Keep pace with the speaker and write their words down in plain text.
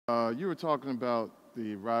You were talking about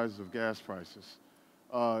the rise of gas prices.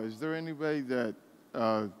 Is there any way that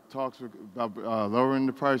talks about lowering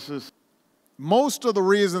the prices? Most of the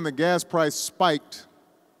reason the gas price spiked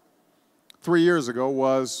 3 years ago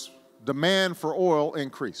was demand for oil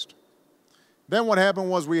increased. Then what happened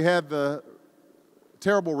was we had the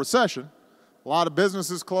terrible recession. A lot of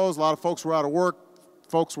businesses closed, a lot of folks were out of work,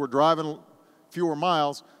 folks were driving fewer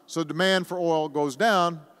miles, so demand for oil goes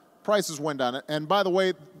down, prices went down. And by the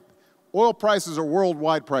way, oil prices are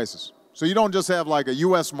worldwide prices. So you don't just have like a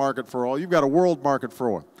US market for oil, you've got a world market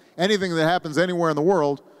for oil. Anything that happens anywhere in the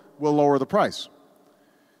world will lower the price.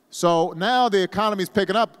 So now the economy's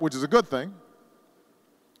picking up, which is a good thing.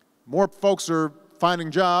 More folks are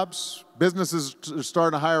finding jobs, businesses are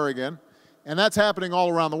starting to hire again, and that's happening all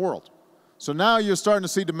around the world. So now you're starting to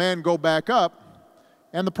see demand go back up,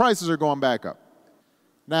 and the prices are going back up.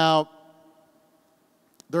 Now,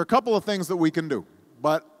 there are a couple of things that we can do,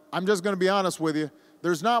 but I'm just going to be honest with you,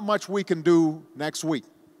 there's not much we can do next week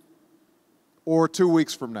or 2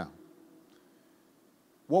 weeks from now.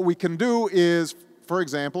 What we can do is, for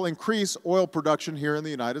example, increase oil production here in the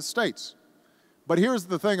United States. But here's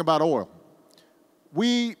the thing about oil.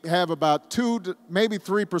 We have about 2 to maybe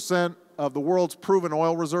 3% of the world's proven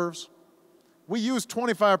oil reserves. We use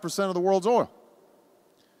 25% of the world's oil.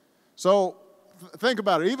 So think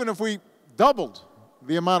about it. Even if we doubled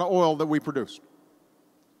the amount of oil that we produce,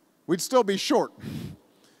 we'd still be short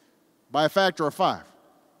by a factor of 5.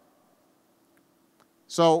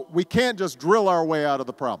 So we can't just drill our way out of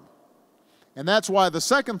the problem. And that's why the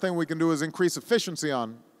second thing we can do is increase efficiency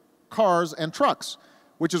on cars and trucks,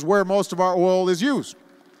 which is where most of our oil is used.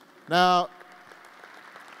 Now,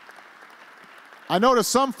 I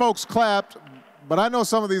noticed some folks clapped, but I know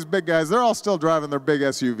some of these big guys, they're all still driving their big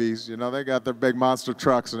SUVs. You know, they got their big monster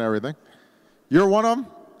trucks and everything. You're one of them?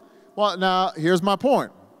 Well, now, here's my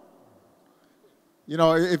point. You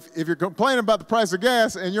know, if you're complaining about the price of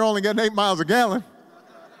gas and you're only getting 8 miles a gallon,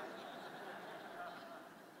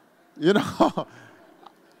 you know,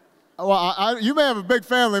 well, you may have a big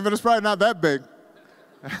family, but it's probably not that big.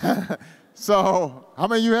 So, how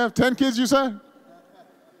many you have? 10 kids, you said?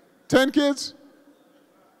 10 kids?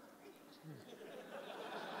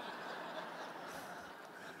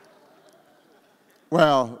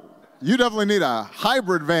 Well, you definitely need a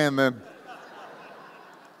hybrid van then.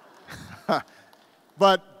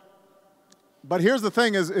 But here's the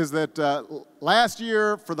thing is that last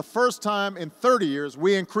year, for the first time in 30 years,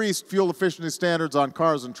 we increased fuel efficiency standards on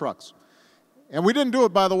cars and trucks. And we didn't do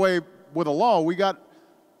it, by the way, with a law. We got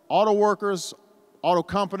auto workers, auto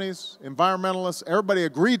companies, environmentalists, everybody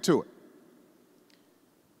agreed to it.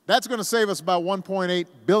 That's going to save us about 1.8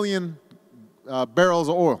 billion barrels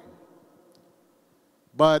of oil.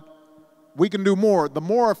 But we can do more. The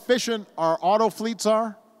more efficient our auto fleets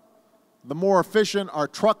are, the more efficient our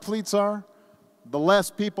truck fleets are, the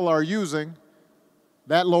less people are using,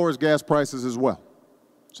 that lowers gas prices as well.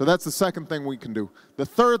 So that's the second thing we can do. The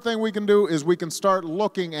third thing we can do is we can start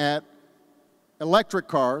looking at electric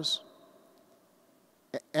cars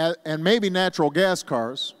and maybe natural gas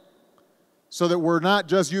cars so that we're not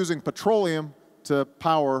just using petroleum to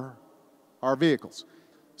power our vehicles.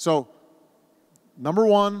 So, number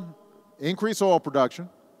one, increase oil production,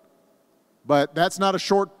 but that's not a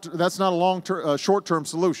short-term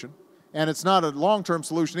solution, and it's not a long-term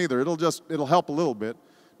solution either. It'll help a little bit.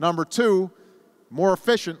 Number two, more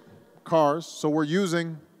efficient cars, so we're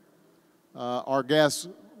using our gas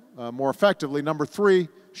more effectively. Number three,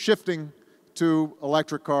 shifting to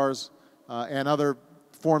electric cars and other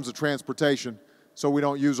forms of transportation so we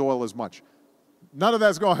don't use oil as much. None of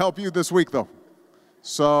that's going to help you this week, though.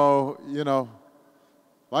 So, you know,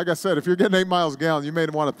 like I said, if you're getting 8 miles a gallon, you may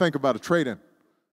want to think about a trade-in.